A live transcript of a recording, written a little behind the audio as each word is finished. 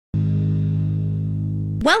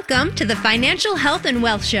Welcome to the Financial Health and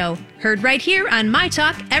Wealth Show, heard right here on My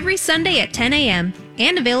Talk every Sunday at 10 a.m.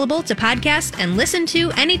 and available to podcast and listen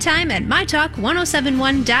to anytime at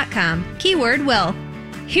mytalk1071.com. Keyword will.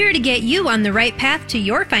 Here to get you on the right path to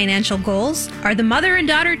your financial goals are the mother and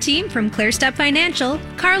daughter team from ClearStep Financial,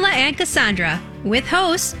 Carla and Cassandra, with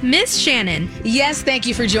host Miss Shannon. Yes, thank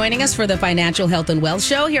you for joining us for the Financial Health and Wealth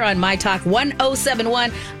Show here on My Talk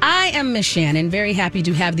 1071. I am Miss Shannon, very happy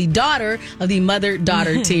to have the daughter of the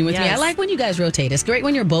mother-daughter team with me. I like when you guys rotate. It's great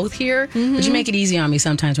when you're both here, but you make it easy on me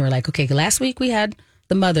sometimes. We're like, okay, last week we had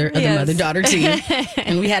the mother of the mother-daughter team,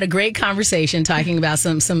 and we had a great conversation talking about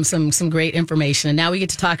some great information, and now we get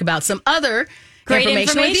to talk about some other great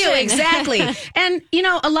information with you. Exactly. And, you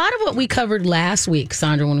know, a lot of what we covered last week,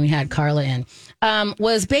 Sandra, when we had Carla in,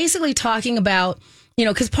 was basically talking about, you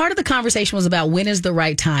know, because part of the conversation was about when is the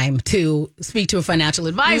right time to speak to a financial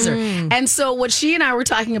advisor. And so what she and I were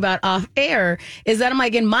talking about off air is that I'm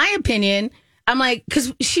like, in my opinion, I'm like,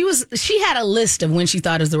 because she had a list of when she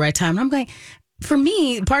thought it was the right time. And I'm going, for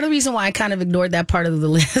me, part of the reason why I kind of ignored that part of the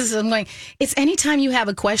list, I'm like, it's anytime you have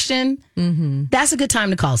a question, that's a good time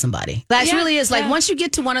to call somebody. That really is. Like, once you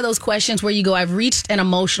get to one of those questions where you go, I've reached an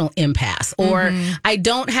emotional impasse, or I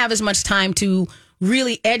don't have as much time to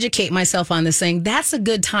really educate myself on this thing, that's a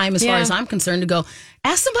good time, as far as I'm concerned, to go,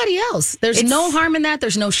 ask somebody else. There's no harm in that.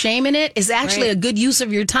 There's no shame in it. It's actually a good use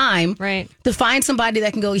of your time to find somebody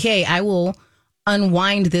that can go, hey, I will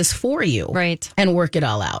unwind this for you and work it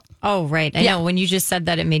all out. Oh, right. I know. When you just said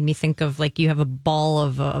that, it made me think of, like, you have a ball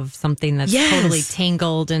of something that's totally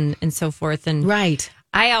tangled and so forth. And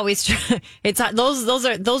I always try,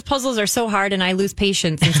 those puzzles are so hard, and I lose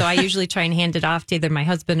patience, and so I usually try and hand it off to either my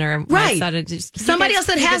husband or my son, and just somebody else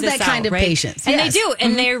that has that kind of patience. And they do,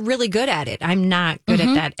 and they're really good at it. I'm not good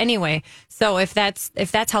at that anyway. So if that's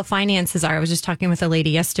how finances are, I was just talking with a lady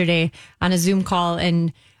yesterday on a Zoom call,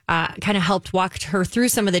 and kind of helped walk her through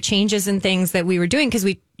some of the changes and things that we were doing, because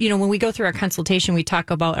we, you know, when we go through our consultation, we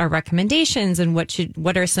talk about our recommendations and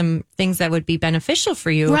what are some things that would be beneficial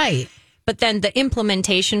for you. Right. But then the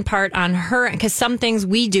implementation part on her, because some things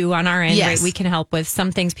we do on our end, we can help with.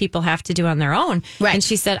 Some things people have to do on their own. Right. And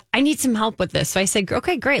she said, I need some help with this. So I said,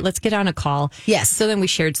 okay, great, let's get on a call. Yes. So then we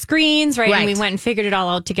shared screens, and we went and figured it all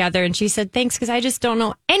out together. And she said, thanks, because I just don't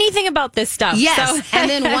know anything about this stuff. Yes. So. And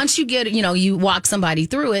then once you get, you know, you walk somebody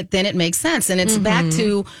through it, then it makes sense. And it's back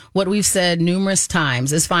to what we've said numerous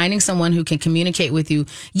times, is finding someone who can communicate with you.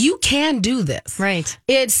 You can do this. Right.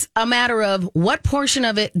 It's a matter of what portion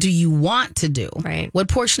of it do you want to do? Right. What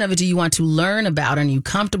portion of it do you want to learn about? And are you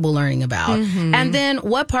comfortable learning about? And then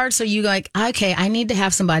what parts are you like, okay, I need to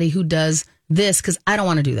have somebody who does this, because I don't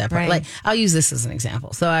want to do that part. Like, I'll use this as an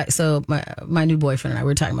example. So my new boyfriend and I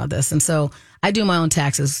were talking about this, and so I do my own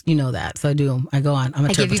taxes. You know that. So I do. I go on. I'm a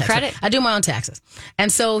TurboTax. Give you credit. I do my own taxes,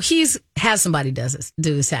 and so has somebody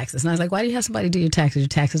do his taxes. And I was like, why do you have somebody do your taxes? Your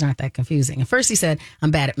taxes aren't that confusing. And first he said,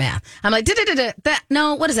 I'm bad at math. I'm like,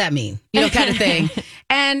 no, what does that mean? You know, kind of thing.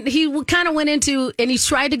 And he kind of went into, and he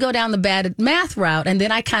tried to go down the bad at math route, and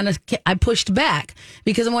then I pushed back,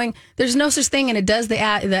 because I'm going, there's no such thing, and it does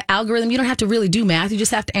the algorithm. You don't have to really do math. You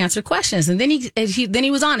just have to answer questions. And then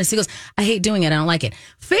he was honest. He goes, I hate doing it. I don't like it.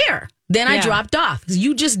 Fair. Then I dropped off.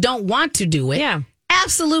 You just don't want to do it. Yeah.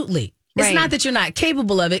 Absolutely. It's not that you're not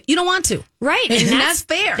capable of it. You don't want to. Right. And that's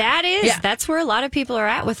fair. That's where a lot of people are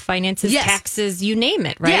at with finances, taxes, you name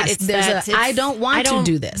it, right? Yes, I don't want to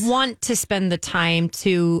do this. I don't want to spend the time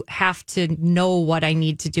to have to know what I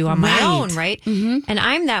need to do on my own, right? And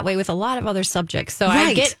I'm that way with a lot of other subjects. So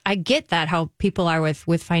I get that, how people are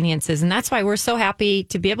with finances. And that's why we're so happy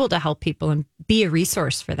to be able to help people and be a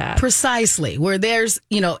resource for that. Precisely. Where there's,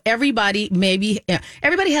 you know, everybody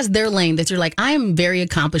has their lane that you're like, I am very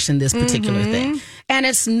accomplished in this particular thing. And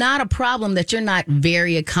it's not a problem that you're not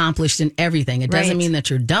very accomplished in everything. It doesn't mean that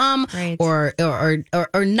you're dumb or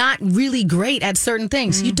not really great at certain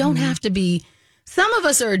things. You don't have to be. Some of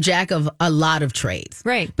us are a jack of a lot of trades.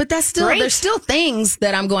 Right. But that's still, there's still things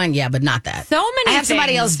that I'm going, but not that. So many I have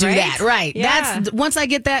somebody else do that. Right. Yeah. That's, once I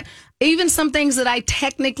get that, even some things that I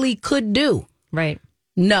technically could do. Right.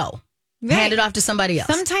 No. Hand it off to somebody else.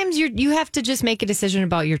 Sometimes you have to just make a decision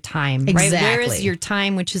about your time. Exactly. Right? Where is your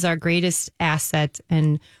time, which is our greatest asset,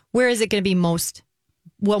 and where is it going to be most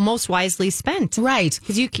most wisely spent. Right.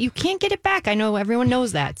 Because you can't get it back. I know everyone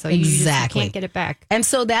knows that. So you can't get it back. And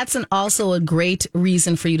so that's also a great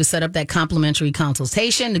reason for you to set up that complimentary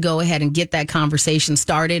consultation, to go ahead and get that conversation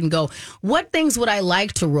started and go, what things would I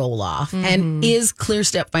like to roll off? And is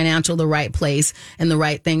ClearStep Financial the right place and the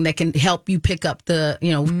right thing that can help you pick up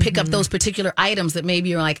pick up those particular items that maybe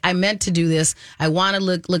you're like, I meant to do this. I want to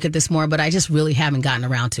look at this more, but I just really haven't gotten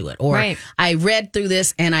around to it. Or I read through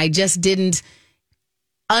this and I just didn't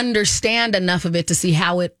understand enough of it to see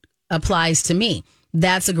how it applies to me.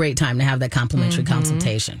 That's a great time to have that complimentary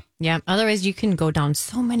consultation. Yeah. Otherwise, you can go down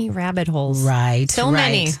so many rabbit holes. Right. So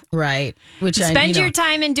many. Right. Which spend your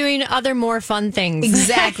time in doing other more fun things.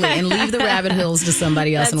 Exactly. And leave the rabbit holes to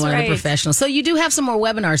somebody else and one of the professionals. So you do have some more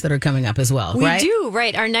webinars that are coming up as well, right? We do.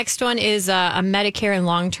 Right. Our next one is a Medicare and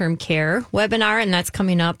long-term care webinar, and that's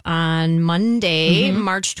coming up on Monday,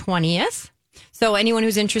 March 20th. So anyone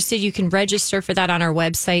who's interested, you can register for that on our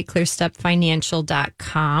website,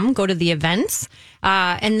 clearstepfinancial.com. Go to the events.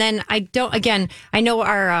 And then I know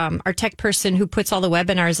our tech person who puts all the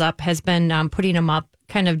webinars up has been putting them up,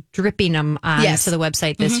 kind of dripping them to the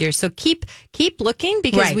website this year. So keep looking,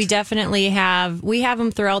 because we definitely have them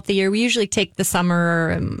throughout the year. We usually take the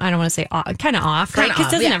summer, I don't want to say kind of off, right?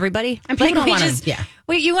 Because doesn't everybody? And people don't want to,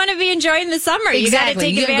 you want to be enjoying the summer. Exactly. You got to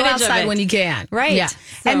take advantage go outside of it when you can. Right. Yeah. So.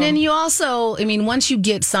 And then you also, once you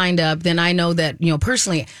get signed up, then I know that,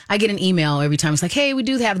 personally, I get an email every time. It's like, hey, we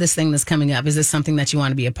do have this thing that's coming up. Is this something that you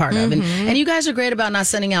want to be a part of? And you guys are great about not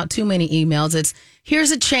sending out too many emails. It's,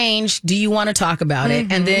 here's a change. Do you want to talk about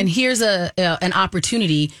it? And then here's an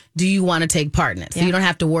opportunity. Do you want to take part in it? So you don't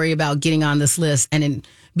have to worry about getting on this list and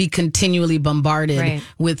be continually bombarded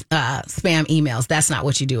with spam emails. That's not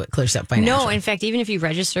what you do at ClearStep Financial. No, in fact, even if you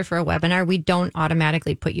register for a webinar, we don't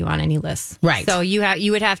automatically put you on any lists. Right. So you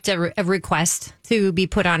would have to request to be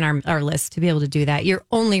put on our list to be able to do that. You're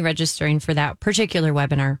only registering for that particular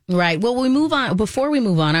webinar. Right. Well, before we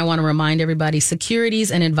move on, I want to remind everybody,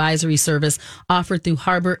 securities and advisory service offered through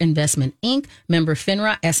Harbor Investment Inc., member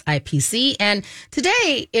FINRA, SIPC. And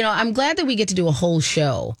today, I'm glad that we get to do a whole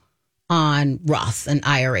show on Roth and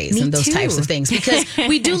IRAs and those types of things, because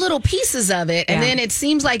we do little pieces of it and then it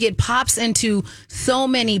seems like it pops into so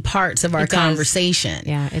many parts of our conversation.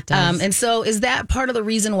 Yeah, it does. And so is that part of the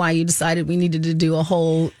reason why you decided we needed to do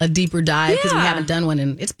a deeper dive? Because we haven't done one,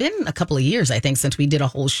 and it's been a couple of years, I think, since we did a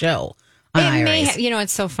whole show. It may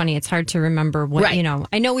it's so funny. It's hard to remember what, I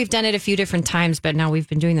know we've done it a few different times, but now we've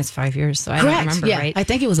been doing this 5 years, so I don't remember, right? I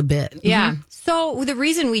think it was a bit. Yeah. So the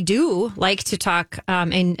reason we do like to talk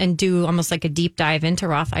and do almost like a deep dive into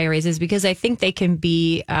Roth IRAs is because I think they can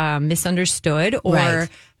be misunderstood, or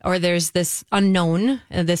there's this unknown,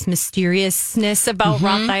 this mysteriousness about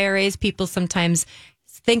Roth IRAs. People sometimes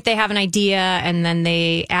think they have an idea and then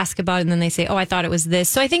they ask about it and then they say, oh, I thought it was this.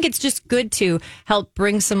 So I think it's just good to help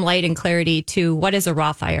bring some light and clarity to what is a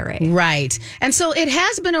Roth IRA. Right. And so it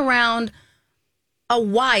has been around a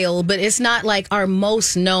while, but it's not like our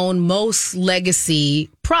most known, most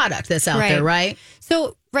legacy product that's out there, right?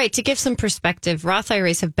 So, to give some perspective, Roth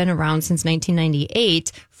IRAs have been around since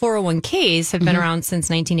 1998. 401ks have been around since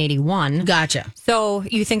 1981. Gotcha. So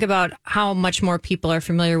you think about how much more people are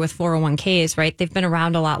familiar with 401ks, right? They've been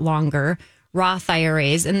around a lot longer. Roth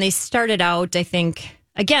IRAs, and they started out, I think,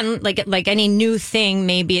 again, like any new thing,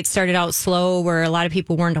 maybe it started out slow where a lot of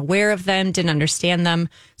people weren't aware of them, didn't understand them.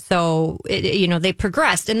 So, they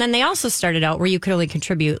progressed. And then they also started out where you could only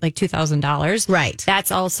contribute like $2,000. Right.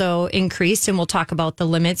 That's also increased. And we'll talk about the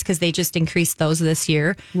limits because they just increased those this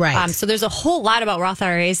year. Right. So there's a whole lot about Roth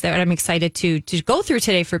IRAs that I'm excited to go through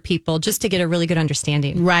today for people just to get a really good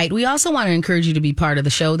understanding. Right. We also want to encourage you to be part of the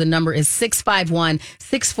show. The number is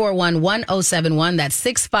 651-641-1071. That's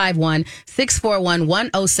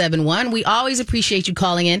 651-641-1071. We always appreciate you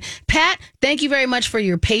calling in. Pat, thank you very much for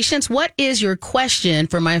your patience. What is your question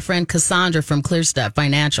for my friend Cassandra from ClearStep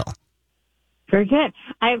Financial? Very good.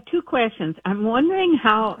 I have two questions. I'm wondering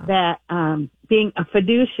how that being a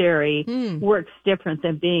fiduciary works different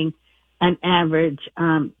than being an average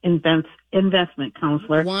investment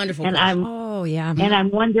counselor. Wonderful. And question. And I'm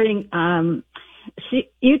wondering,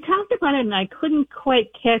 you talked about it, and I couldn't quite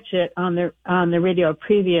catch it on the radio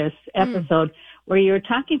previous episode, where you were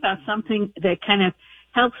talking about something that kind of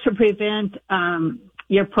helps to prevent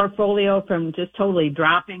your portfolio from just totally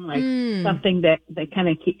dropping, like something that kind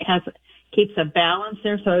of keeps a balance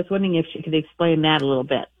there. So I was wondering if she could explain that a little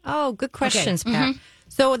bit. Oh, good questions, Pat.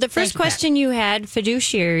 So the first question you had,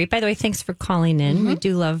 fiduciary. By the way, thanks for calling in. We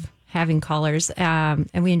do love having callers, and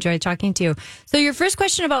we enjoyed talking to you. So your first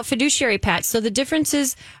question about fiduciary, Pat. So the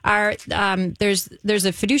differences are there's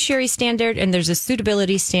a fiduciary standard and there's a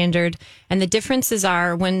suitability standard, and the differences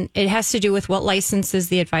are when it has to do with what licenses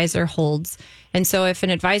the advisor holds. And so if an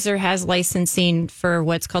advisor has licensing for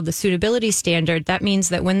what's called the suitability standard, that means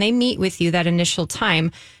that when they meet with you that initial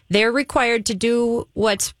time, they're required to do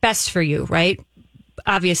what's best for you, right?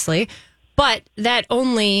 Obviously. But that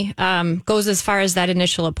only goes as far as that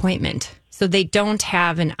initial appointment. So they don't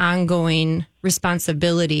have an ongoing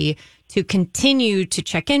responsibility to continue to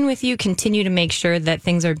check in with you, continue to make sure that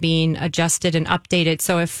things are being adjusted and updated.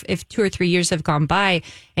 So if 2 or 3 years have gone by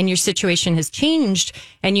and your situation has changed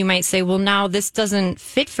and you might say, well, now this doesn't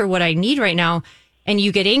fit for what I need right now. And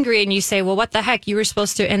you get angry and you say, well, what the heck? You were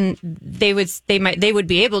supposed to, and they would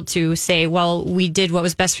be able to say, well, we did what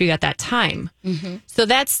was best for you at that time. Mm-hmm. So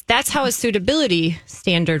that's how a suitability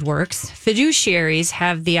standard works. Fiduciaries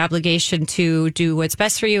have the obligation to do what's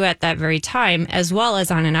best for you at that very time, as well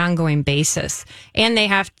as on an ongoing basis. And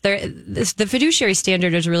the fiduciary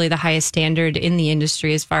standard is really the highest standard in the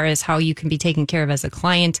industry as far as how you can be taken care of as a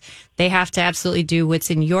client. They have to absolutely do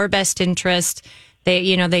what's in your best interest.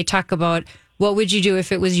 They talk about, what would you do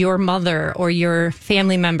if it was your mother or your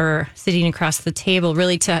family member sitting across the table,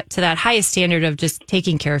 really to that highest standard of just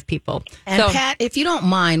taking care of people. And so, Pat, if you don't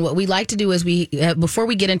mind, what we like to do is before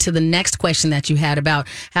we get into the next question that you had about,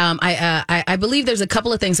 I believe there's a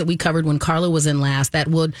couple of things that we covered when Carla was in last that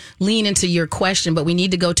would lean into your question, but we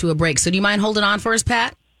need to go to a break. So do you mind holding on for us,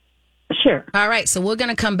 Pat? Sure. All right. So we're going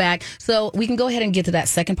to come back. So we can go ahead and get to that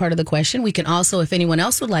second part of the question. We can also, if anyone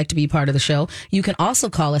else would like to be part of the show, you can also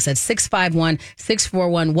call us at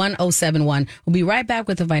 651-641-1071. We'll be right back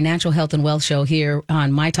with the Financial Health and Wealth Show here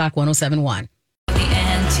on My Talk 1071.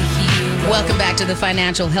 Welcome back to the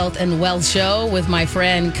Financial Health and Wealth Show with my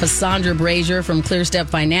friend Cassandra Brazier from ClearStep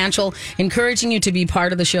Financial. Encouraging you to be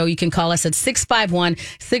part of the show. You can call us at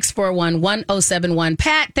 651-641-1071.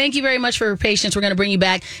 Pat, thank you very much for your patience. We're going to bring you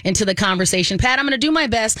back into the conversation. Pat, I'm going to do my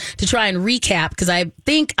best to try and recap because I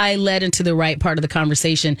think I led into the right part of the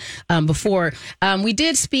conversation before. We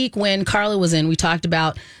did speak when Carla was in. We talked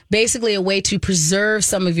about basically a way to preserve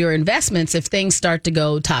some of your investments if things start to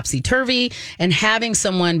go topsy-turvy, and having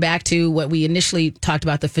someone, back to what we initially talked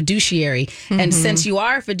about, the fiduciary. Mm-hmm. And since you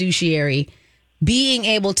are a fiduciary, being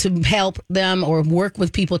able to help them or work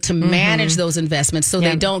with people to manage those investments so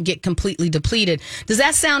they don't get completely depleted. Does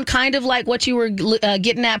that sound kind of like what you were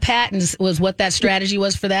getting at, Pat, and was what that strategy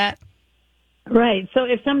was for that? Right. So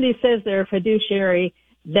if somebody says they're a fiduciary,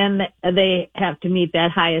 then they have to meet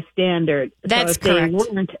that highest standard. That's so if correct. They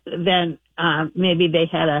weren't, then maybe they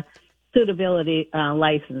had a suitability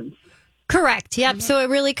license. Correct. Yep. Mm-hmm. So it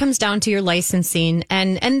really comes down to your licensing,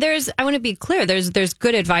 and I want to be clear. There's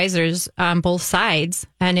good advisors on both sides,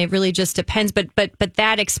 and it really just depends. But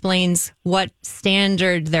that explains what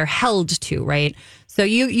standard they're held to, right? So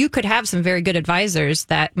you could have some very good advisors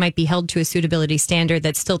that might be held to a suitability standard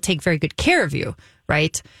that still take very good care of you,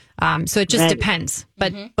 right? So it just depends.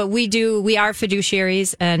 But we are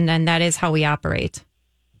fiduciaries, and that is how we operate.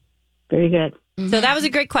 Very good. So that was a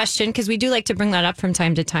great question, because we do like to bring that up from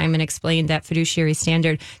time to time and explain that fiduciary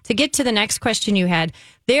standard. To get to the next question you had,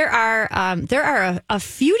 there are a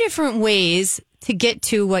few different ways to get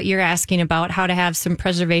to what you're asking about, how to have some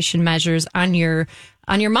preservation measures on your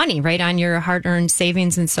money, right? On your hard-earned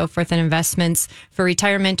savings and so forth, and investments for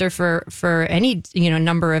retirement or for any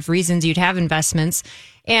number of reasons you'd have investments.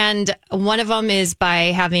 And one of them is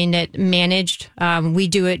by having it managed. We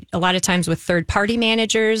do it a lot of times with third-party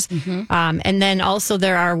managers. And then also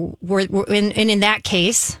in that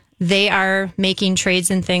case, they are making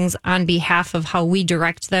trades and things on behalf of how we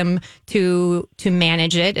direct them to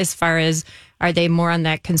manage it, as far as, are they more on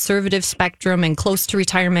that conservative spectrum and close to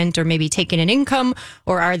retirement, or maybe taking an income,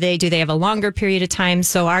 or do they have a longer period of time?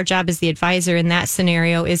 So our job as the advisor in that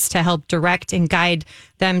scenario is to help direct and guide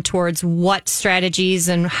them towards what strategies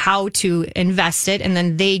and how to invest it. And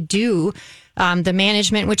then they do the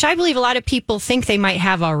management, which I believe a lot of people think they might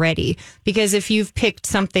have already. Because if you've picked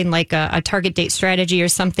something like a target date strategy or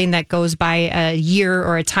something that goes by a year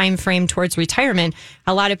or a time frame towards retirement,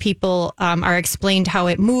 a lot of people are explained how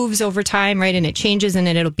it moves over time, right? And it changes, and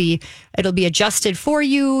it'll be adjusted for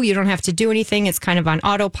you. You don't have to do anything. It's kind of on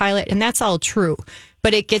autopilot, and that's all true.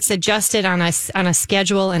 But it gets adjusted on a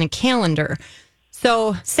schedule and a calendar.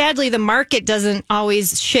 So sadly, the market doesn't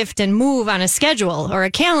always shift and move on a schedule or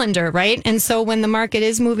a calendar, right? And so when the market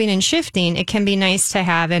is moving and shifting, it can be nice to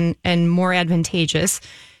have and more advantageous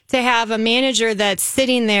to have a manager that's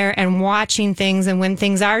sitting there and watching things. And when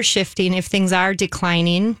things are shifting, if things are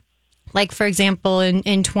declining, like for example,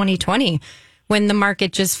 in 2020, when the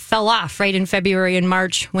market just fell off right in February and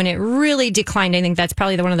March when it really declined. I think that's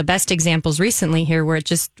probably one of the best examples recently here where it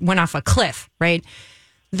just went off a cliff, right?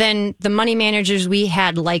 Then the money managers we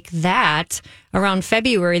had like that around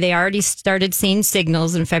February, they already started seeing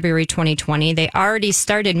signals in February 2020. They already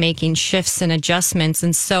started making shifts and adjustments.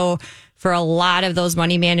 And so for a lot of those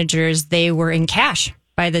money managers, they were in cash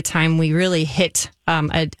by the time we really hit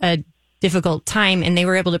a difficult time, and they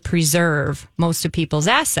were able to preserve most of people's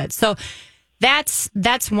assets. So that's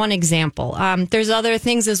one example. There's other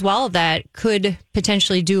things as well that could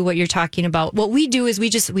potentially do what you're talking about. What we do is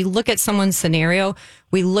we look at someone's scenario.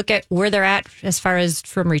 We look at where they're at as far as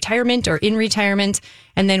from retirement or in retirement,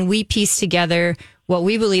 and then we piece together what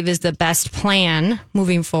we believe is the best plan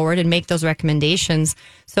moving forward and make those recommendations.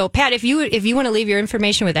 So, Pat, if you want to leave your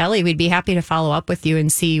information with Ellie, we'd be happy to follow up with you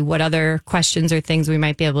and see what other questions or things we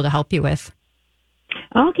might be able to help you with.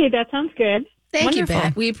 Okay, that sounds good. Thank Wonderful. you,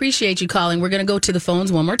 Pat. We appreciate you calling. We're going to go to the phones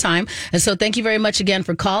one more time. And so thank you very much again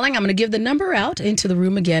for calling. I'm going to give the number out into the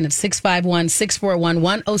room again. It's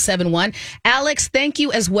 651-641-1071. Alex, thank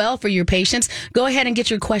you as well for your patience. Go ahead and get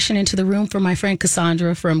your question into the room for my friend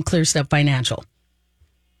Cassandra from ClearStep Financial.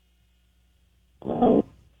 Hello.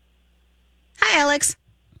 Hi, Alex.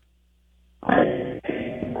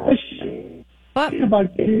 What?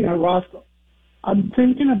 About getting a Roth. I'm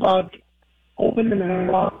thinking about opening a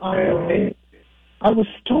Roth IRA. I was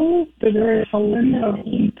told that there is a limit of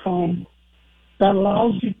income that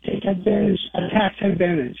allows you to take advantage, a tax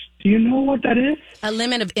advantage. Do you know what that is? A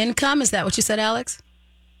limit of income? Is that what you said, Alex?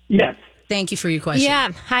 Yes. Thank you for your question.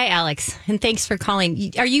 Yeah. Hi, Alex. And thanks for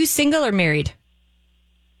calling. Are you single or married?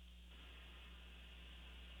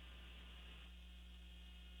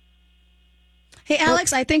 Hey,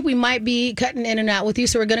 Alex, I think we might be cutting in and out with you,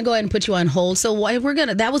 so we're going to go ahead and put you on hold. So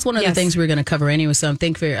that was one of the things we were going to cover anyway, so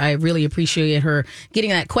I really appreciate her getting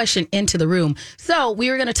that question into the room. So we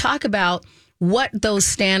were going to talk about what those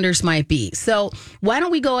standards might be. So why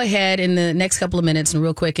don't we go ahead in the next couple of minutes and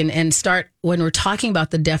real quick and start when we're talking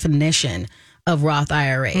about the definition of Roth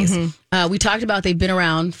IRAs. We talked about they've been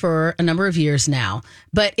around for a number of years now,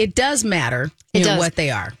 but it does matter what they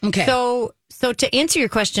are. Okay. So to answer your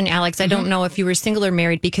question, Alex, I don't know if you were single or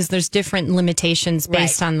married because there's different limitations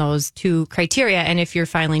based on those two criteria. And if you're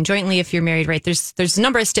filing jointly, if you're married, right, there's a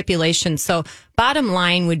number of stipulations. So bottom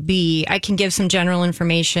line would be, I can give some general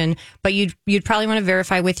information, but you'd probably want to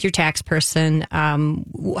verify with your tax person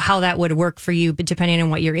how that would work for you, but depending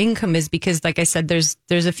on what your income is, because like I said, there's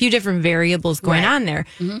a few different variables going on there.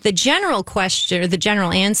 The general question or the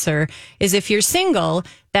general answer is if you're single,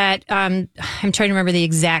 that I'm trying to remember the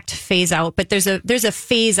exact phase out, but there's a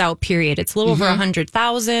phase out period. It's a little over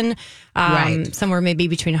 100,000, somewhere maybe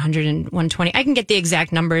between 100 and 120. I can get the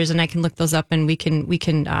exact numbers and I can look those up and we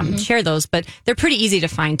can share those, but they're pretty easy to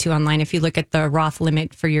find too online if you look at the Roth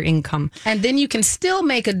limit for your income. And then you can still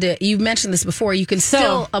make you mentioned this before, you can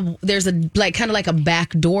still, there's a kind of like a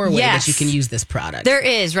back door way that you can use this product. There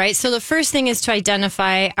is, right? So the first thing is to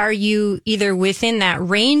identify, are you either within that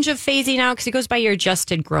range of phasing out? Because it goes by your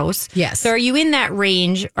adjusted gross. Yes. So are you in that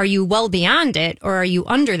range? Are you well beyond it? Or are you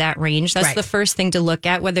under that range? That's the first thing to look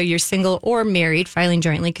at, whether you're single or married filing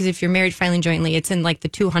jointly. Because if you're married filing jointly, it's in like the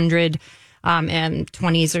 200 and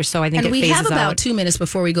 20s or so. I think and we have about 2 minutes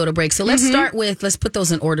before we go to break. So let's let's put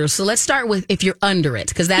those in order. So let's start with if you're under it,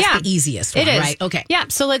 because that's the easiest one, right? Okay. Yeah.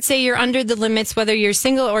 So let's say you're under the limits, whether you're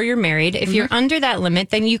single or you're married. If you're under that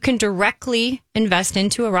limit, then you can directly invest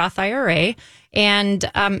into a Roth IRA. And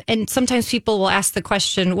sometimes people will ask the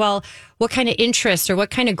question, well, what kind of interest or what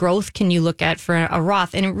kind of growth can you look at for a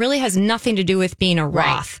Roth? And it really has nothing to do with being a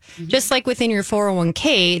Roth. Just like within your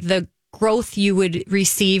 401k, the growth you would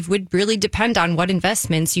receive would really depend on what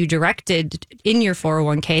investments you directed in your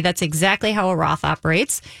 401k. That's exactly how a Roth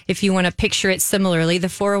operates. If you want to picture it similarly, the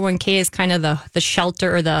 401k is kind of the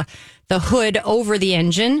shelter or the hood over the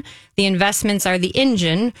engine. The investments are the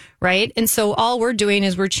engine, right? And so all we're doing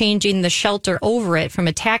is we're changing the shelter over it from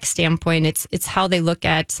a tax standpoint. It's how they look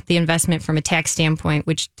at the investment from a tax standpoint,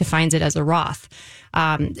 which defines it as a Roth.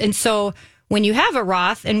 And so when you have a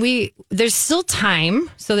Roth, and there's still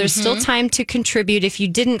time. So there's still time to contribute if you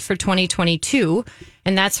didn't for 2022.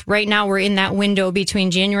 And that's right now we're in that window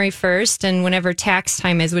between January 1st and whenever tax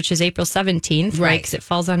time is, which is April 17th, right? Because it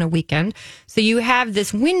falls on a weekend. So you have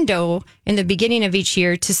this window in the beginning of each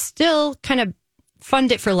year to still kind of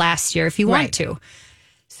fund it for last year if you want to.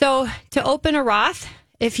 So to open a Roth,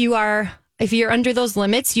 if you're under those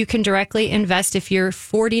limits, you can directly invest. If you're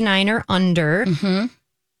 49 or under,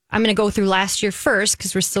 I'm going to go through last year first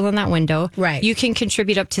because we're still in that window. Right. You can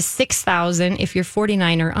contribute up to $6,000 if you're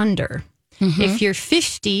 49 or under. If you're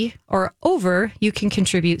 50 or over, you can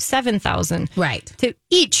contribute $7,000 Right. to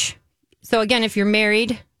each. So again, if you're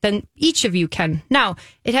married, then each of you can. Now,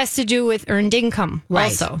 it has to do with earned income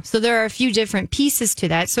also. So there are a few different pieces to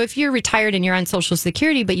that. So if you're retired and you're on Social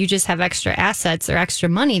Security, but you just have extra assets or extra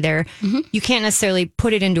money there, you can't necessarily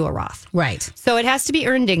put it into a Roth. Right. So it has to be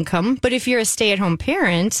earned income. But if you're a stay-at-home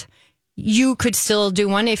parent, you could still do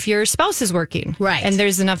one if your spouse is working. Right. And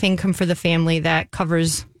there's enough income for the family that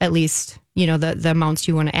covers at least, the amounts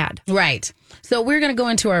you want to add. Right. So we're going to go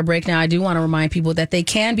into our break now. I do want to remind people that they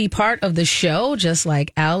can be part of the show, just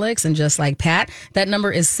like Alex and just like Pat. That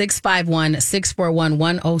number is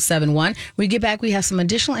 651-641-1071. When we get back, we have some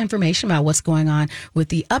additional information about what's going on with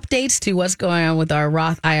the updates to what's going on with our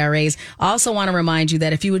Roth IRAs. Also want to remind you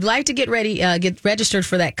that if you would like to get registered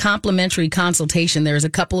for that complimentary consultation, there's a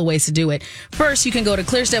couple of ways to do it. First, you can go to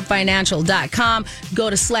clearstepfinancial.com, go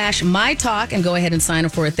to /mytalk and go ahead and sign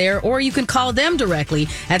up for it there. Or you can call them directly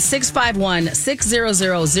at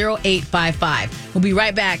 651-600-0855. We'll be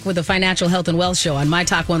right back with the Financial Health and Wealth Show on My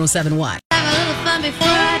Talk 1071.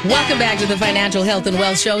 Welcome back to the Financial Health and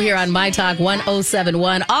Wealth Show here on My Talk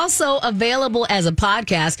 1071. Also available as a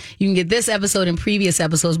podcast. You can get this episode and previous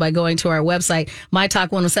episodes by going to our website,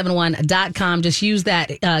 mytalk1071.com. Just use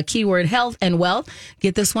that keyword health and wealth.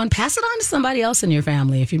 Get this one. Pass it on to somebody else in your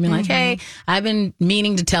family. If you've been like, hey, I've been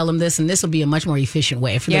meaning to tell them this, and this will be a much more efficient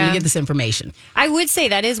way for them to get this information. I would say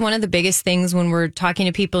that is one of the biggest things when we're talking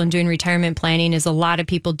to people and doing retirement planning is a lot of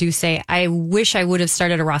people do say, I wish I would have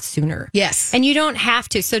started a Roth sooner. Yes. And you don't have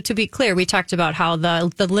to. So to be clear, we talked about how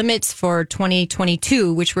the limits for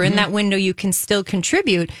 2022, which were in that window, you can still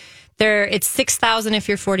contribute. It's $6,000 if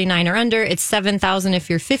you're 49 or under. It's $7,000 if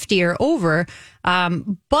you're 50 or over.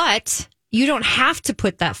 But you don't have to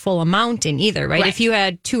put that full amount in either, right? If you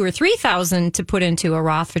had $2,000 or $3,000 to put into a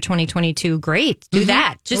Roth for 2022, great, do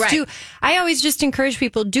that. I always just encourage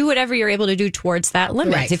people, do whatever you're able to do towards that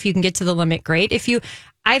limit. If you can get to the limit, great.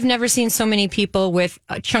 I've never seen so many people with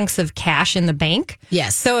chunks of cash in the bank.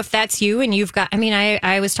 Yes. So if that's you and you've got,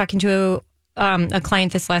 I was talking to a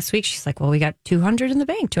client this last week. She's like, well, we got 200 in the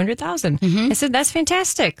bank, 200,000. I said, that's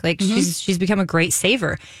fantastic. Like she's become a great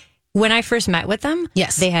saver. When I first met with them,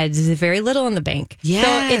 they had very little in the bank. Yes.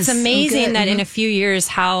 So it's amazing that in a few years,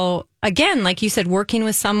 how, again, like you said, working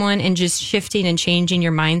with someone and just shifting and changing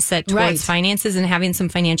your mindset towards finances and having some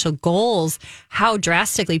financial goals, how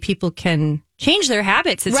drastically people can change their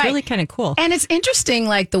habits. It's really kind of cool. And it's interesting,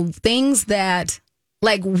 like the things that,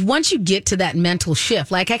 like once you get to that mental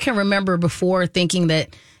shift, like I can remember before thinking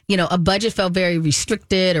that, a budget felt very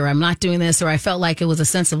restricted, or I'm not doing this, or I felt like it was a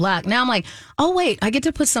sense of lack. Now I'm like, oh wait, I get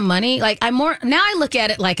to put some money. Like now I look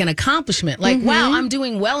at it like an accomplishment. Like, wow, I'm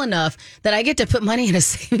doing well enough that I get to put money in a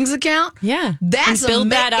savings account. Yeah. That's and build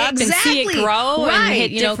that up and see it grow and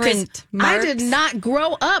hit different marks. I did not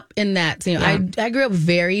grow up in that. I grew up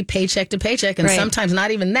very paycheck to paycheck, and sometimes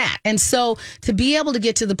not even that. And so to be able to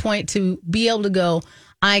get to the point to be able to go,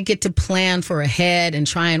 I get to plan for ahead and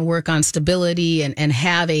try and work on stability and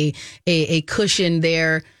have a cushion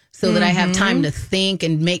there so that I have time to think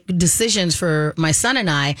and make decisions for my son and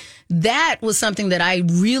I. That was something that I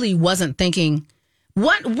really wasn't thinking. It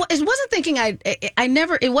wasn't thinking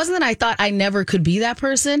it wasn't that I thought I never could be that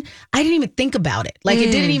person. I didn't even think about it. Like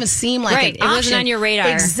it didn't even seem like an option. It wasn't on your radar.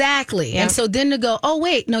 Exactly. Yep. And so then to go, oh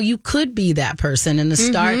wait, no, you could be that person, and to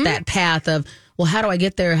start that path of, well, how do I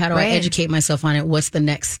get there? How do I educate myself on it? What's the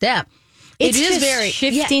next step? It is very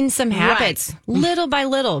shifting some habits little by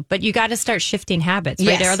little, but you got to start shifting habits,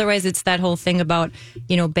 right? Otherwise, it's that whole thing about,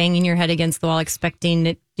 banging your head against the wall, expecting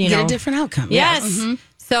it, get a different outcome. Yes.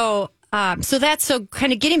 So So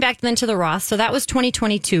kind of getting back then to the Roth. So that was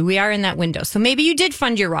 2022. We are in that window. So maybe you did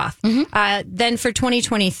fund your Roth. Then for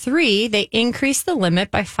 2023, they increased the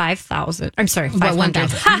limit by 5,000. I'm sorry,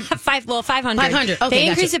 500. 500. 500. Okay, they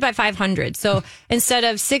increased it by 500. So instead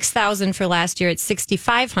of 6,000 for last year, it's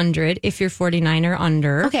 6,500 if you're 49 or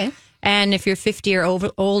under. Okay. And if you're 50 or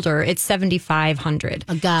older, it's 7,500.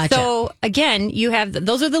 Gotcha. So again, you have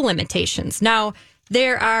those are the limitations. Now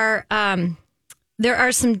there are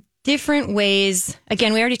some different ways.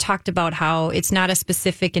 Again, we already talked about how it's not a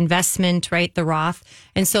specific investment, right? The Roth.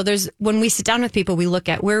 And so when we sit down with people, we look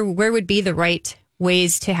at where would be the right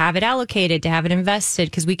ways to have it allocated, to have it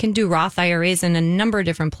invested, because we can do Roth IRAs in a number of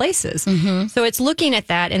different places. So it's looking at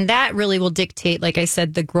that, and that really will dictate, like I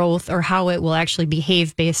said, the growth or how it will actually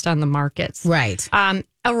behave based on the markets. Right.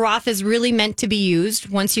 A Roth is really meant to be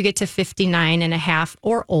used once you get to 59 and a half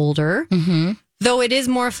or older. Though it is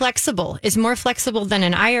more flexible. It's more flexible than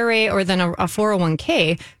an IRA or than a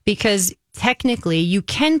 401k, because technically you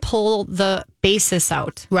can pull the basis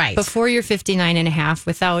out right before you're 59 and a half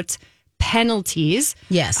without penalties.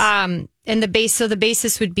 Yes. And the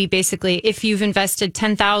basis would be basically if you've invested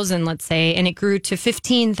 10,000, let's say, and it grew to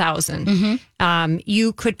 15,000,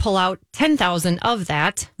 you could pull out 10,000 of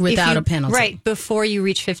that without a penalty, right? Before you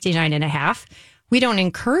reach 59 and a half. We don't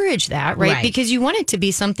encourage that, right? Because you want it to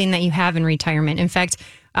be something that you have in retirement. In fact,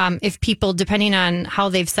 if people, depending on how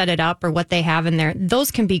they've set it up or what they have in there,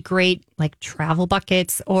 those can be great, like travel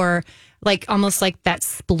buckets or like almost like that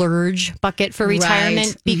splurge bucket for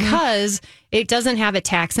retirement, because it doesn't have a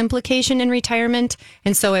tax implication in retirement.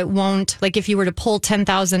 And so it won't, like if you were to pull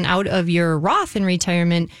 10,000 out of your Roth in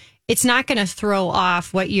retirement, it's not going to throw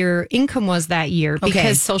off what your income was that year,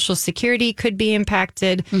 because Social Security could be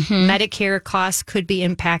impacted, Medicare costs could be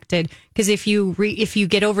impacted, because if you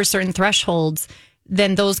get over certain thresholds,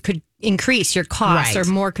 then those could increase your costs, or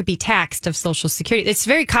more could be taxed of Social Security. It's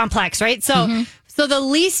very complex, right? So, so the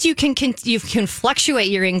least you can fluctuate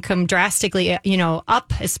your income drastically,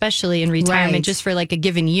 up, especially in retirement, just for like a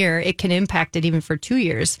given year. It can impact it even for 2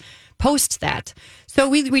 years post that. So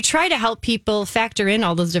we try to help people factor in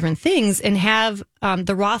all those different things and have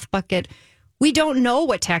the Roth bucket. We don't know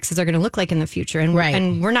what taxes are going to look like in the future. And,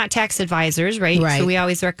 and we're not tax advisors, right? So we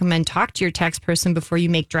always recommend talk to your tax person before you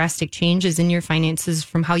make drastic changes in your finances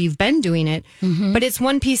from how you've been doing it. But it's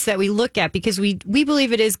one piece that we look at because we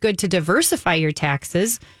believe it is good to diversify your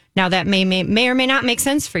taxes. Now, that may or may not make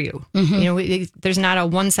sense for you. There's not a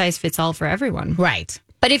one size fits all for everyone. Right.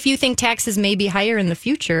 But if you think taxes may be higher in the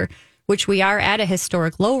future, which we are at a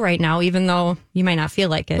historic low right now, even though you might not feel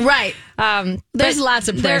like it. Right. There's lots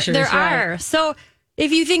of pressures. There are. So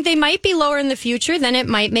if you think they might be lower in the future, then it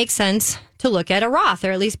might make sense to look at a Roth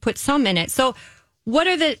or at least put some in it. So what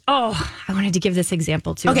are I wanted to give this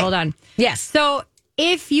example too. Hold on. Yes. So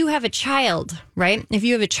if you have a child, right? If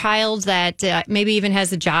you have a child that maybe even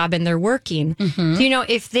has a job and they're working,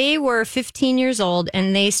 if they were 15 years old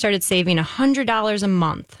and they started saving $100 a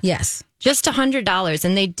month. Yes. Just $100.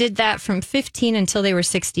 And they did that from 15 until they were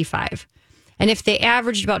 65. And if they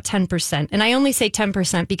averaged about 10%, and I only say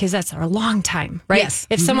 10% because that's a long time, right? Yes.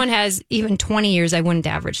 If someone has even 20 years, I wouldn't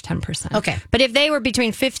average 10%. Okay. But if they were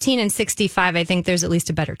between 15 and 65, I think there's at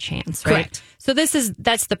least a better chance, right? Correct. So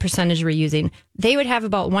that's the percentage we're using. They would have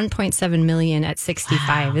about 1.7 million at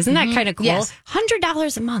 65. Isn't that kind of cool? Yes.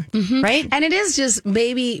 $100 a month, right? And it is just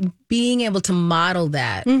maybe being able to model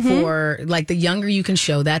that for like the younger you can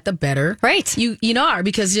show that, the better. Right. You are,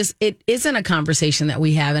 because just it isn't a conversation that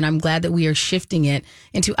we have, and I'm glad that we are shifting it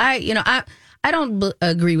into I don't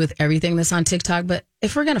agree with everything that's on TikTok, but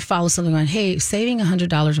if we're going to follow something on, hey, saving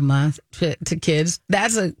 $100 a month to kids,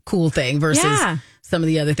 that's a cool thing versus some of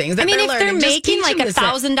the other things that if they're making like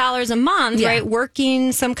 $1,000 a month, right,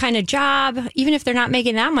 working some kind of job, even if they're not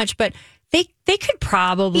making that much, but they could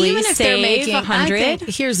probably even if save they're making 100.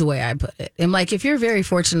 Here's the way I put it. I'm like, if you're very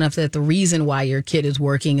fortunate enough that the reason why your kid is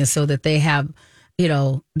working is so that they have,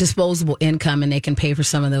 disposable income and they can pay for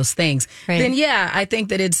some of those things, then I think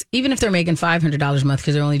that it's, even if they're making $500 a month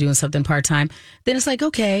because they're only doing something part-time, then it's like,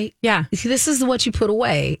 okay, this is what you put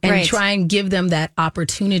away, and try and give them that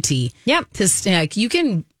opportunity to, you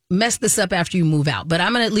can mess this up after you move out, but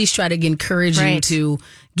I'm going to at least try to encourage you to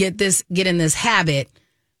get in this habit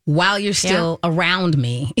while you're still around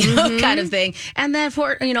me, kind of thing. And then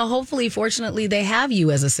hopefully, fortunately, they have you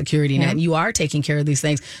as a security net. You are taking care of these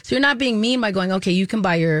things. So you're not being mean by going, okay, you can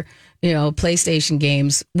buy your, PlayStation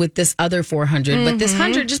games with this other 400, but this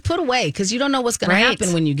 100 just put away, because you don't know what's going to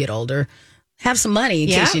happen when you get older. Have some money in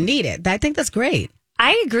case you need it. I think that's great.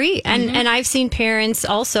 I agree. And I've seen parents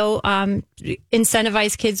also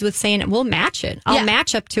incentivize kids with saying, we'll match it. I'll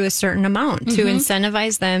match up to a certain amount to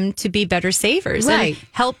incentivize them to be better savers and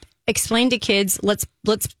help explain to kids, let's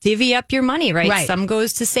divvy up your money, right? Some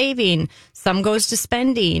goes to saving, some goes to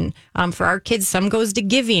spending. For our kids, some goes to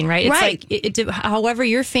giving, right? It's like, however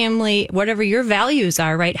your family, whatever your values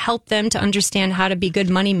are, right? Help them to understand how to be good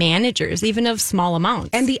money managers, even of small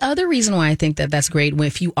amounts. And the other reason why I think that that's great,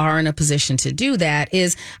 if you are in a position to do that,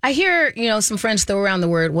 is I hear, some friends throw around the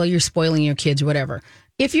word, well, you're spoiling your kids or whatever.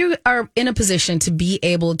 If you are in a position to be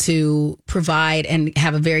able to provide and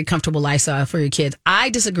have a very comfortable lifestyle for your kids,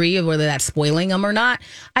 I disagree with whether that's spoiling them or not.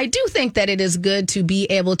 I do think that it is good to be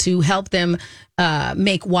able to help them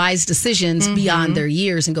make wise decisions beyond their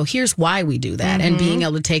years and go, here's why we do that. And being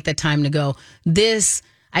able to take that time to go,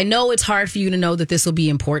 I know it's hard for you to know that this will be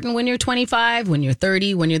important when you're 25, when you're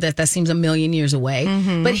 30, when you're that seems a million years away.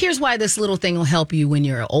 But here's why this little thing will help you when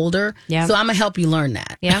you're older. So I'm going to help you learn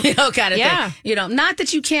that. Kind of thing. Not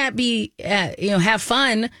that you can't be, have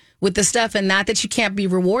fun with the stuff, and not that you can't be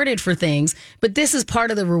rewarded for things, but this is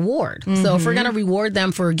part of the reward. So if we're going to reward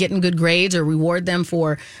them for getting good grades or reward them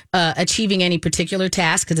for achieving any particular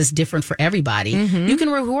task, because it's different for everybody, you can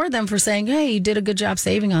reward them for saying, hey, you did a good job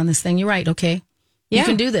saving on this thing. You're right. Okay. You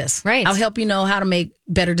can do this. Right. I'll help you know how to make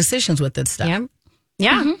better decisions with this stuff. Yeah.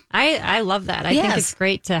 Yeah, I love that. I think it's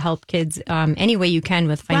great to help kids any way you can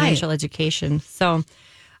with financial education. So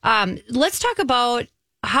let's talk about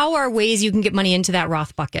how are ways you can get money into that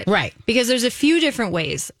Roth bucket. Right. Because there's a few different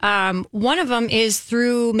ways. One of them is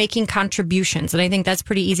through making contributions. And I think that's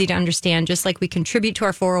pretty easy to understand, just like we contribute to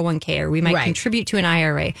our 401k or we might contribute to an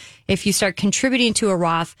IRA. If you start contributing to a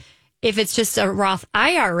Roth, if it's just a Roth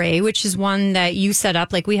IRA, which is one that you set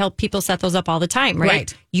up, like we help people set those up all the time,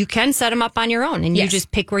 right? You can set them up on your own and you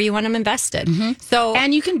just pick where you want them invested. So,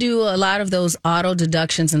 and you can do a lot of those auto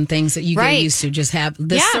deductions and things that you get used to. Just have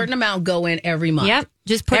this certain amount go in every month. Yep.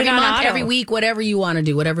 Just put every it on month, auto. every week, whatever you want to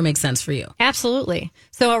do, whatever makes sense for you. Absolutely.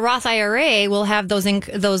 So a Roth IRA will have those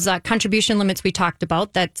contribution limits we talked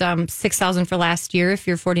about. That $6,000 for last year if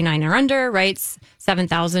you're 49 or under, right?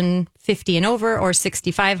 $7,050 and over, or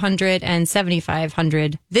 $6,500 and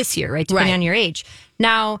 $7,500 this year, right? Depending on your age.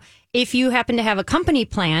 Now, if you happen to have a company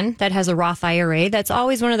plan that has a Roth IRA, that's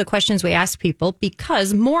always one of the questions we ask people,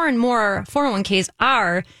 because more and more 401ks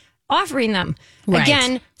are offering them.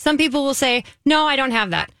 Again, some people will say, no, I don't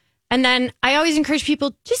have that. And then I always encourage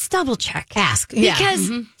people, just double check. Ask. Because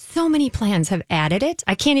so many plans have added it.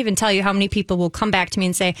 I can't even tell you how many people will come back to me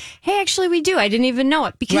and say, hey, actually we do. I didn't even know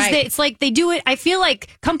it. Because it's like they do it. I feel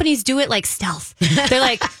like companies do it like stealth. They're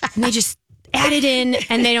like, and they just add it in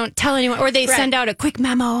and they don't tell anyone, or they send out a quick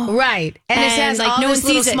memo. Right. And it has like all this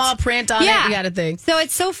little small print on it. You got to think. So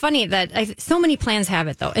it's so funny that so many plans have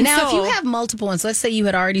it though. And now, if you have multiple ones, let's say you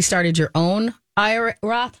had already started your own IRA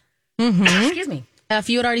Roth. Excuse me. If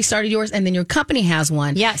you had already started yours and then your company has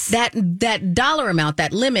one, that dollar amount,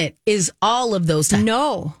 that limit is all of those times.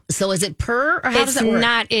 No. So is it per, or how does that work? It's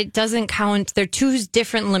not. It doesn't count. They're two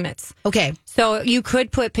different limits. Okay. So you could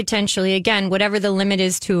put potentially, again, whatever the limit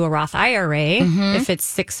is to a Roth IRA, if it's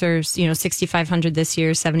 $6,500 this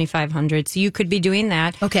year, $7,500. So you could be doing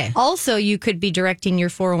that. Okay. Also, you could be directing your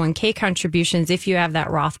 401k contributions if you have that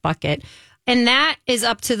Roth bucket. And that is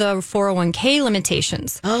up to the 401k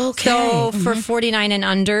limitations. Okay. So for 49 and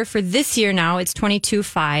under, for this year now, it's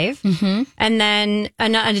 $22,500. And then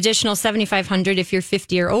an additional $7,500 if you're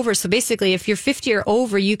 50 or over. So basically, if you're 50 or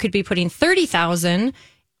over, you could be putting $30,000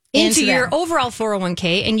 into your overall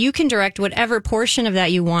 401k, and you can direct whatever portion of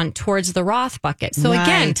that you want towards the Roth bucket. So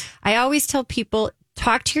again, I always tell people,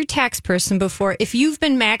 talk to your tax person before. If you've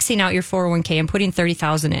been maxing out your 401k and putting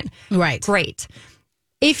 $30,000 in, great.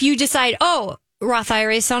 If you decide, oh, Roth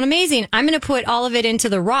IRAs sound amazing, I'm going to put all of it into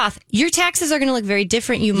the Roth, your taxes are going to look very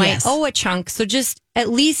different. You might owe a chunk. So just at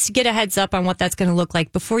least get a heads up on what that's going to look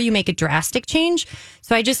like before you make a drastic change.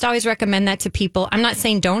 So I just always recommend that to people. I'm not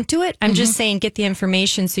saying don't do it. I'm just saying get the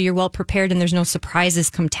information so you're well prepared and there's no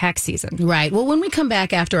surprises come tax season. Right. Well, when we come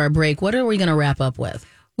back after our break, what are we going to wrap up with?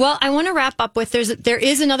 Well, I want to wrap up with there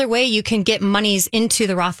is another way you can get monies into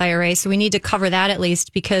the Roth IRA, so we need to cover that at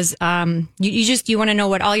least, because you want to know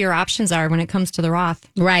what all your options are when it comes to the Roth.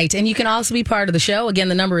 Right, and you can also be part of the show. Again,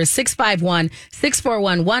 the number is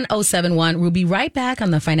 651-641-1071. We'll be right back on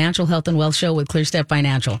the Financial Health and Wealth Show with ClearStep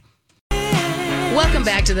Financial. Welcome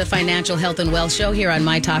back to the Financial Health and Wealth Show here on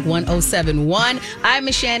My Talk 1071. I'm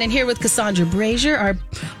Miss Shannon here with Cassandra Brazier,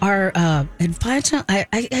 our advisor.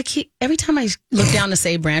 I keep, every time I look down to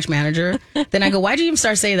say branch manager, then I go, why do you even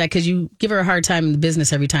start saying that? Because you give her a hard time in the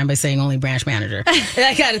business every time by saying only branch manager.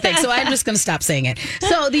 That kind of thing. So I'm just going to stop saying it.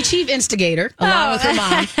 So the chief instigator, along with her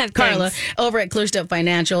mom, Carla, over at ClearStep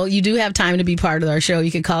Financial, you do have time to be part of our show.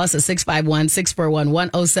 You can call us at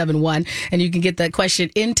 651-641-1071, and you can get that question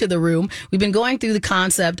into the room. We've been going through the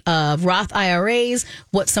concept of Roth IRAs,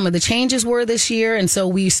 what some of the changes were this year. And so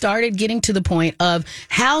we started getting to the point of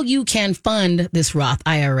how you can fund this Roth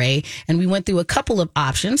IRA. And we went through a couple of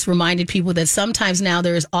options, reminded people that sometimes now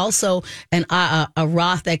there is also a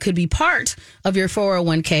Roth that could be part of your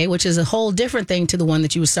 401k, which is a whole different thing to the one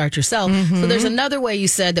that you would start yourself. So there's another way you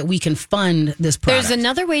said that we can fund this product. There's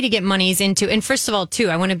another way to get monies into, and first of all, too,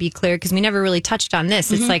 I want to be clear because we never really touched on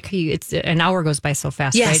this. It's like it's an hour goes by so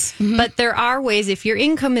fast, right? But there are ways, if your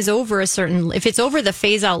income is over if it's over the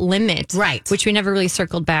phase out limit, right, which we never really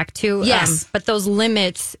circled back to. But those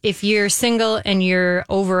limits, if you're single and you're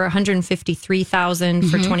over 153,000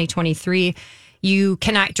 for 2023, you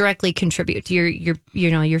cannot directly contribute.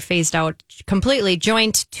 You're phased out completely.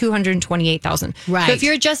 Joint, $228,000. Right. So if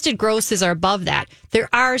your adjusted grosses are above that, there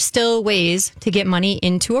are still ways to get money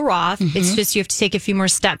into a Roth. It's just you have to take a few more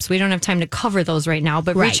steps. We don't have time to cover those right now,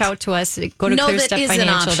 but reach out to us. Go to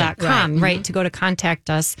clearstepfinancial.com, right, to go to contact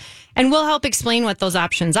us, and we'll help explain what those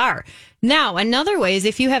options are. Now, another way is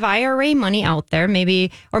if you have IRA money out there,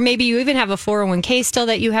 maybe you even have a 401k still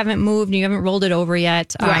that you haven't moved and you haven't rolled it over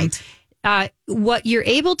yet. Right. What you're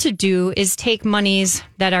able to do is take monies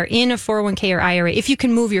that are in a 401k or IRA, if you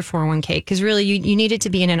can move your 401k, because really you need it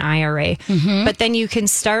to be in an IRA. But then you can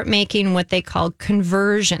start making what they call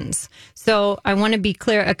conversions. So I want to be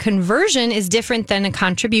clear, a conversion is different than a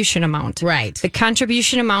contribution amount. Right. The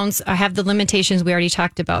contribution amounts have the limitations we already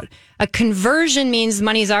talked about. A conversion means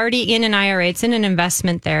money's already in an IRA, it's in an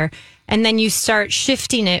investment there, and then you start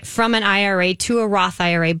shifting it from an IRA to a Roth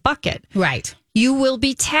IRA bucket. Right. You will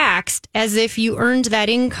be taxed as if you earned that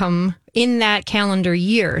income in that calendar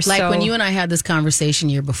year. Like when you and I had this conversation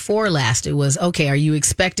year before last, it was, okay, are you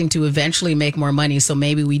expecting to eventually make more money? So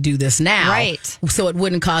maybe we do this now. Right. So it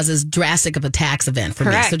wouldn't cause as drastic of a tax event for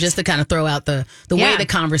me. So just to kind of throw out the way the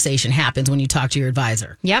conversation happens when you talk to your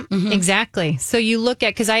advisor. Yep, exactly. So you look at,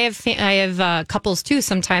 because I have couples too,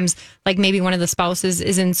 sometimes like maybe one of the spouses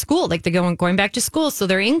is in school, like they're going back to school. So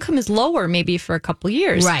their income is lower maybe for a couple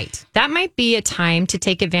years. Right. That might be a time to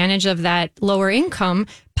take advantage of that lower income,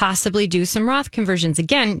 possibly do some Roth conversions.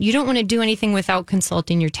 Again, you don't want to do anything without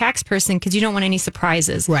consulting your tax person because you don't want any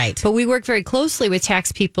surprises. Right. But we work very closely with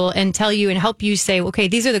tax people and tell you and help you say, okay,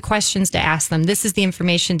 these are the questions to ask them. This is the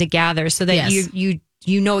information to gather so that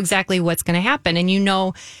you know exactly what's going to happen. And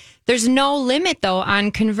there's no limit though on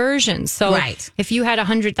conversions. So if you had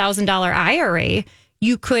 $100,000 IRA,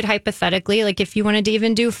 you could hypothetically, like if you wanted to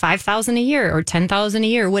even do $5,000 a year or $10,000 a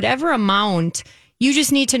year, whatever amount. You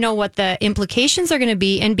just need to know what the implications are going to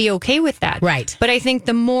be and be okay with that. Right. But I think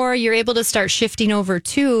the more you're able to start shifting over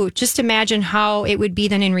to, just imagine how it would be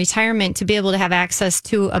then in retirement to be able to have access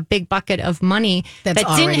to a big bucket of money that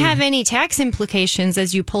didn't have any tax implications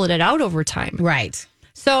as you pull it out over time. Right.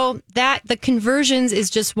 So the conversions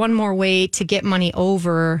is just one more way to get money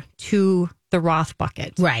over to the Roth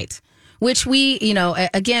bucket. Right. Which we,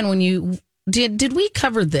 again, when you... Did we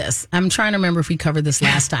cover this? I'm trying to remember if we covered this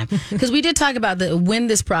last time because we did talk about when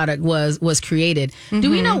this product was created. Do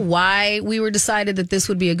we know why we were decided that this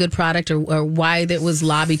would be a good product or why that was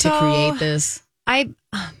lobbied to create this?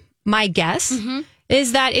 My guess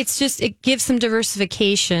is that it gives some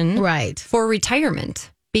diversification for retirement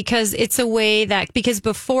because it's a way because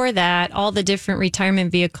before that, all the different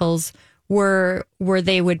retirement vehicles where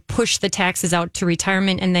they would push the taxes out to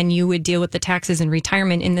retirement and then you would deal with the taxes in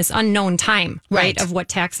retirement in this unknown time, right, of what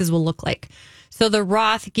taxes will look like. So the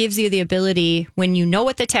Roth gives you the ability when you know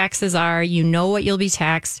what the taxes are, you know what you'll be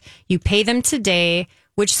taxed, you pay them today,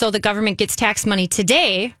 so the government gets tax money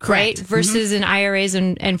today, right? Versus in IRAs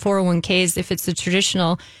and 401ks, if it's a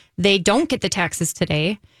traditional, they don't get the taxes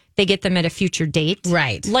today. They get them at a future date.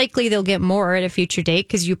 Right. Likely they'll get more at a future date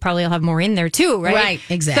because you probably will have more in there too, right? Right,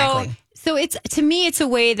 exactly. So to me, it's a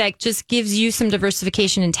way that just gives you some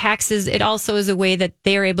diversification in taxes. It also is a way that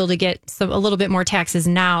they're able to get a little bit more taxes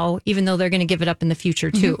now, even though they're going to give it up in the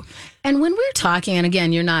future too. And when we're talking, and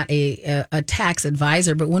again, you're not a tax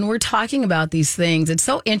advisor, but when we're talking about these things, it's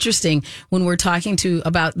so interesting when we're talking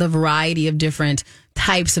about the variety of different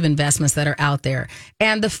types of investments that are out there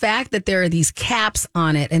and the fact that there are these caps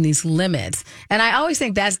on it and these limits. And I always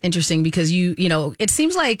think that's interesting because it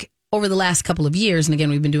seems like over the last couple of years, and again,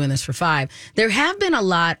 we've been doing this for 5, there have been a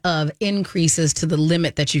lot of increases to the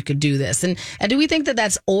limit that you could do this. And do we think that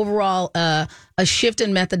that's overall a shift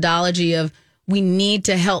in methodology of we need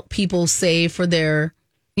to help people save for their,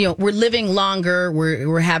 we're living longer,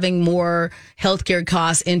 we're having more healthcare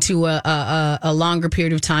costs into a longer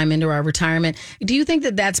period of time into our retirement. Do you think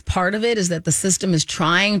that that's part of it, is that the system is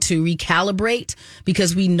trying to recalibrate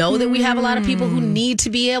because we know that we have a lot of people who need to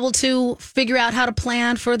be able to figure out how to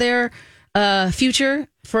plan for their future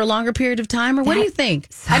for a longer period of time? Or what do you think?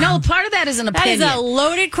 I know part of that is an opinion. That is a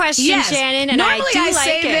loaded question, Shannon. And normally I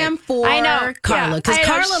save them for Carla because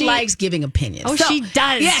Carla she likes giving opinions. Oh, so, she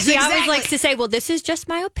does. Yes, she exactly. always likes to say, well, this is just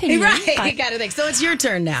my opinion. Right, you got to think. So it's your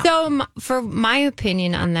turn now. So for my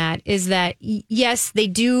opinion on that is that, yes, they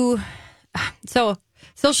do. So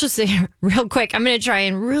Social Security, real quick, I'm going to try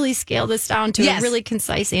and really scale this down to a really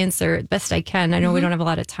concise answer, best I can. I know we don't have a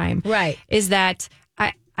lot of time. Right. Is that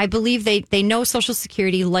I believe they know Social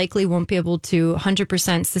Security likely won't be able to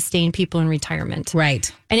 100% sustain people in retirement.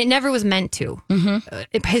 Right. And it never was meant to.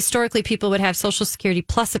 Historically, people would have Social Security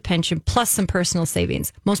plus a pension plus some personal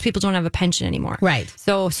savings. Most people don't have a pension anymore. Right.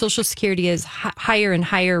 So Social Security is higher and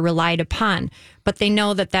higher relied upon. But they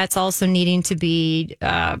know that that's also needing to be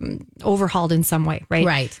overhauled in some way, right?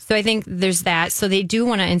 Right. So I think there's that. So they do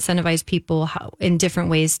want to incentivize people in different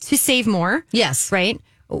ways to save more. Yes. Right?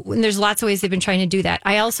 And there's lots of ways they've been trying to do that.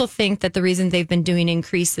 I also think that the reason they've been doing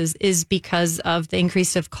increases is because of the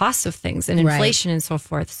increase of costs of things and inflation and so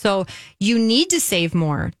forth. So you need to save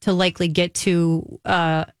more to likely get to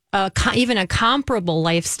even a comparable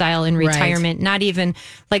lifestyle in retirement. Right. Not even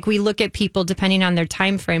like we look at people depending on their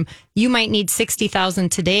time frame. You might need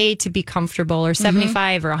 60,000 today to be comfortable, or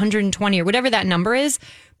 75 or 120 or whatever that number is.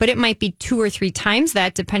 But it might be 2 or 3 times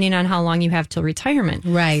that depending on how long you have till retirement.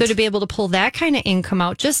 Right. So to be able to pull that kind of income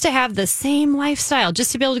out, just to have the same lifestyle,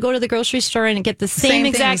 just to be able to go to the grocery store and get the same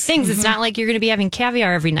exact things. It's not like you're going to be having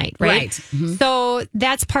caviar every night, right? So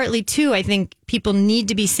that's partly too, I think people need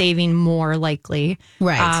to be saving more likely.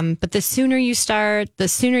 Right. But the sooner you start, the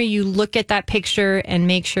sooner you look at that picture and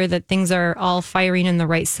make sure that things are all firing in the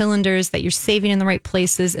right cylinders, that you're saving in the right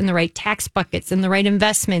places, in the right tax buckets, in the right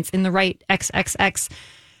investments, in the right XXX.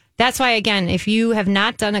 That's why, again, if you have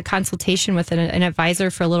not done a consultation with an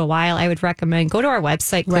advisor for a little while, I would recommend go to our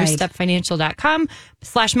website,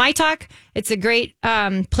 clearstepfinancial.com/mytalk. It's a great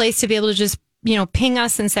place to be able to just, ping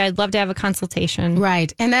us and say, I'd love to have a consultation.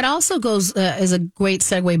 Right. And that also goes as a great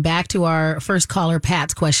segue back to our first caller,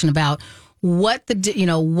 Pat's question about what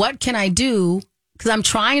can I do? Because I'm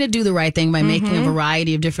trying to do the right thing by making a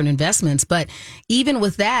variety of different investments. But even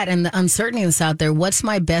with that and the uncertainty that's out there, what's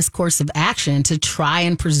my best course of action to try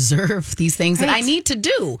and preserve these things that I need to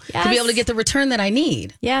do to be able to get the return that I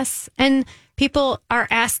need? Yes. And people are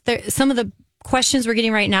asked, some of the questions we're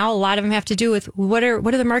getting right now, a lot of them have to do with what are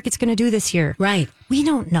the markets going to do this year? Right. We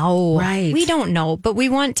don't know. Right. We don't know, but we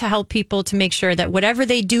want to help people to make sure that whatever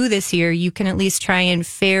they do this year, you can at least try and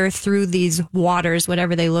fare through these waters,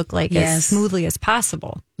 whatever they look like, as smoothly as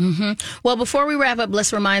possible. Well, before we wrap up,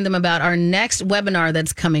 let's remind them about our next webinar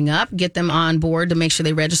that's coming up. Get them on board to make sure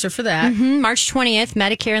they register for that. March 20th,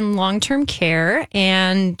 Medicare and long-term care,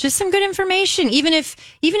 and just some good information. Even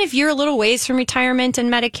if you're a little ways from retirement and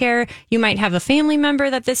Medicare, you might have a family member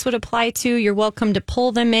that this would apply to. You're welcome to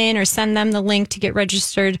pull them in or send them the link to get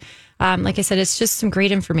registered. Like I said, it's just some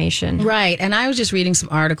great information. Right. And I was just reading some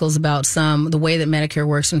articles about the way that Medicare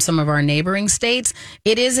works in some of our neighboring states.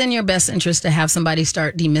 It is in your best interest to have somebody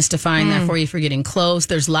start demystifying that for you for getting close.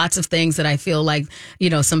 There's lots of things that I feel like,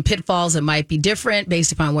 some pitfalls that might be different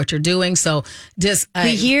based upon what you're doing. So just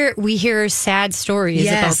we hear sad stories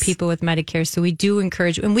about people with Medicare. So we do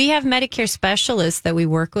encourage, and we have Medicare specialists that we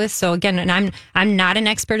work with. So again, and I'm not an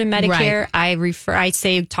expert in Medicare. Right. I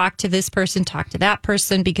say talk to this person, talk to that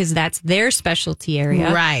person, because that's their specialty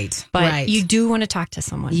area. Right. But you do want to talk to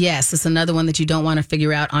someone. Yes, it's another one that you don't want to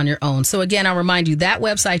figure out on your own. So again, I'll remind you that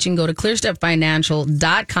website, you can go to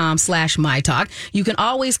clearstepfinancial.com/mytalk. You can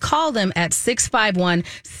always call them at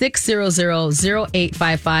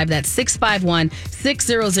 651-600-0855. That's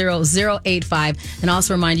 651-600-0855. And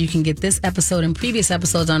also remind you can get this episode and previous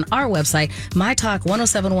episodes on our website,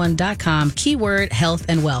 mytalk1071.com, keyword health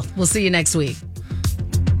and wealth. We'll see you next week.